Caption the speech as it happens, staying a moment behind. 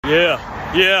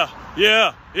Yeah.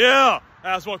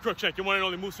 Aswan Cruikshank, your one and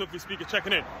only Move Swiftly speaker,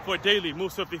 checking in for a daily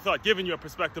Move Swiftly thought, giving you a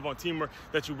perspective on teamwork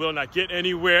that you will not get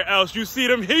anywhere else. You see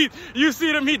them heat.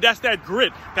 That's that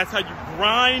grit. That's how you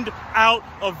grind out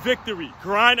a victory.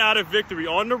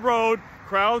 On the road,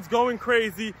 crowds going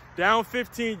crazy, down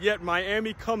 15, yet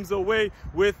Miami comes away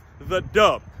with the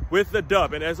dub.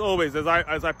 And as always, as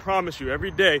I promise you, every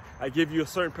day I give you a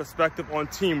certain perspective on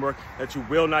teamwork that you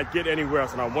will not get anywhere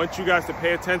else. And I want you guys to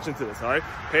pay attention to this, all right?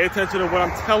 Pay attention to what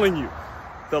I'm telling you.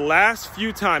 The last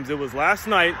few times, it was last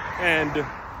night and a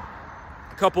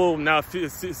couple, now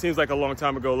it seems like a long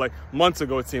time ago, like months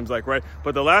ago it seems like, right?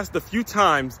 But the few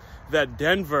times that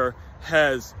Denver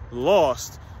has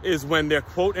lost is when their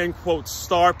quote-unquote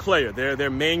star player, their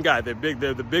main guy, the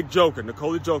big joker,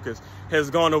 Nikola Jokic, has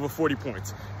gone over 40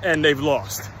 points, and they've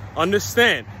lost.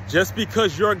 Understand, just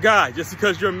because your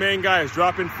main guy is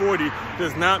dropping 40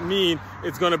 does not mean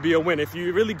it's going to be a win. If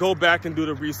you really go back and do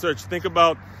the research, think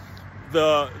about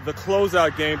the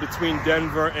closeout game between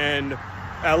Denver and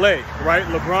LA, right?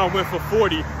 LeBron went for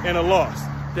 40 and a loss.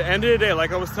 At the end of the day,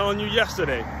 like I was telling you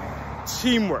yesterday,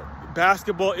 teamwork.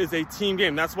 Basketball is a team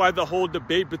game. That's why the whole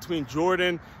debate between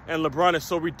Jordan and LeBron is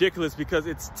so ridiculous, because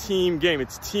it's team game.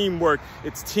 It's teamwork.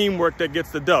 It's teamwork that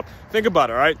gets the dub. Think about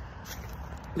it, all right?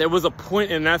 There was a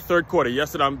point in that third quarter.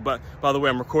 Yesterday, but by the way,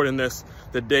 I'm recording this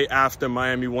the day after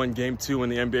Miami won Game 2 in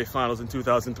the NBA Finals in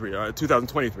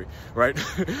 2023, right?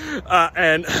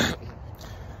 And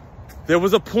there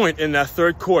was a point in that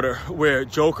third quarter where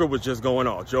Joker was just going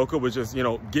off. Joker was just,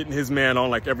 getting his man on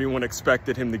like everyone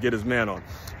expected him to get his man on.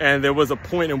 And there was a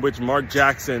point in which Mark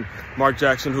Jackson,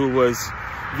 who was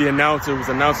the announcer, was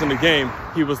announcing the game,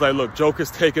 he was like, look,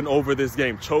 Joker's taking over this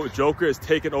game. Joker is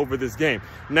taking over this game.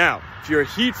 Now, if you're a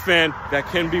Heat fan, that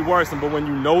can be worrisome. But when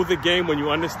you know the game, when you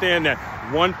understand that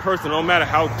one person, no matter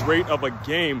how great of a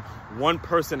game one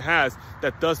person has,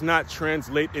 that does not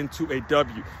translate into a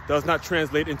W, does not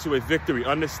translate into a victory.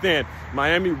 Understand,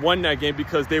 Miami won that game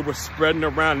because they were spreading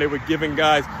around. They were giving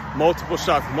guys multiple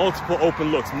shots, multiple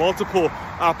open looks, multiple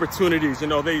opportunities.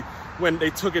 When they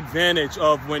took advantage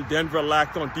of when Denver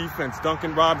lacked on defense.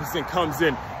 Duncan Robinson comes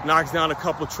in, knocks down a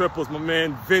couple triples. My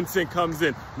man Vincent comes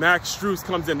in. Max Strus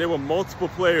comes in. There were multiple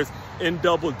players in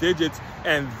double digits,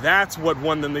 and that's what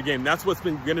won them the game. That's what's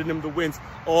been getting them the wins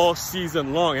all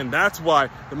season long, and that's why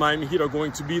the Miami Heat are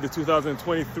going to be the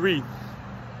 2023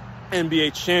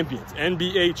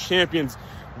 NBA champions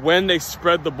when they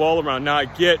spread the ball around. Now, I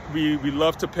get we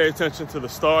love to pay attention to the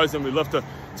stars, and we love to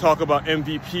talk about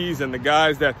MVPs and the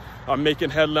guys that are making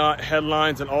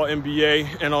headlines and all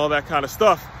NBA and all that kind of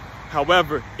stuff.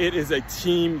 However, it is a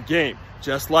team game,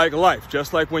 just like life,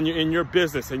 just like when you're in your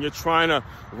business and you're trying to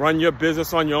run your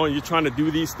business on your own, you're trying to do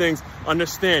these things.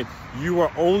 Understand, your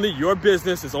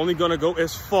business is only going to go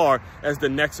as far as the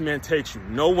next man takes you.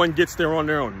 No one gets there on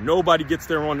their own. Nobody gets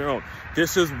there on their own.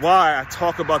 This is why I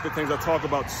talk about the things I talk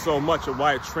about so much, and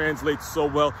why it translates so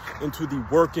well into the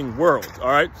working world, all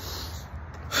right?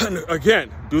 And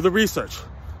again, do the research.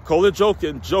 Call the Joker,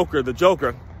 I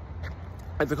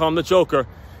like to call him the Joker.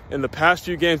 In the past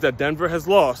few games that Denver has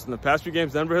lost,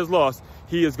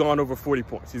 he has gone over 40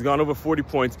 points. He's gone over 40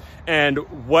 points. And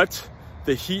what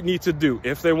the Heat need to do,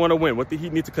 if they want to win, what the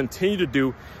Heat need to continue to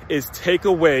do is take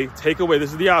away,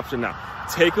 this is the option now,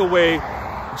 take away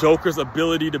Joker's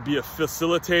ability to be a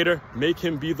facilitator, make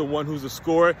him be the one who's a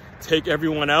scorer, take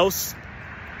everyone else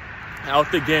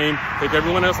out the game,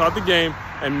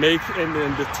 and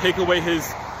to take away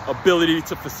his ability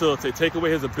to facilitate, take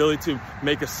away his ability to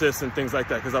make assists and things like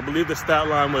that. Because I believe the stat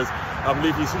line was,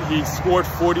 he scored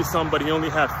 40-some, but he only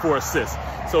had 4 assists.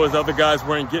 So his other guys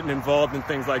weren't getting involved in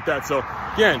things like that. So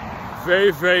again,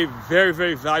 very, very, very,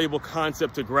 very valuable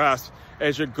concept to grasp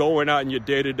as you're going out in your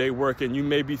day-to-day work. And you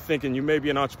may be thinking, you may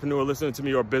be an entrepreneur listening to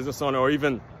me, or a business owner, or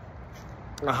even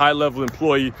a high-level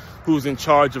employee who's in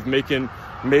charge of making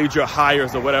major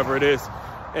hires or whatever it is,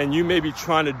 and you may be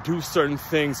trying to do certain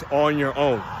things on your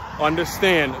own.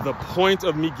 Understand, the point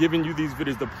of me giving you these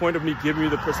videos, the point of me giving you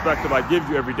the perspective I give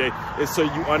you every day, is so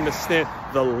you understand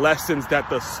the lessons that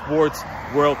the sports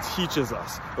world teaches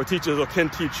us, or can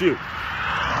teach you.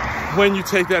 When you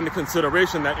take that into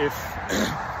consideration, that if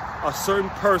a certain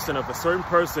person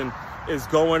is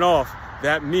going off,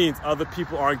 that means other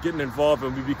people aren't getting involved,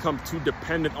 and we become too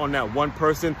dependent on that one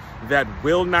person. That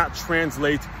will not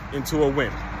translate into a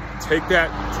win. Take that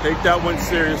one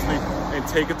seriously, and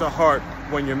take it to heart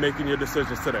when you're making your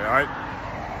decisions today, all right?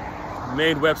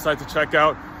 Main website to check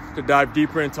out to dive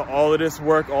deeper into all of this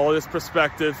work, all of this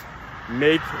perspective,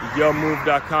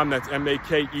 makeyourmove.com. That's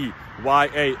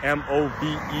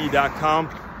makeyourmove.com.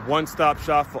 One-stop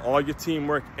shop for all your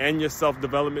teamwork and your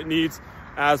self-development needs.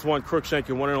 As one, Crookshank,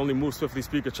 your one and only Move Swiftly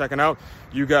speaker, checking out.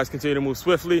 You guys continue to move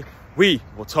swiftly. We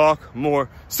will talk more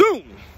soon.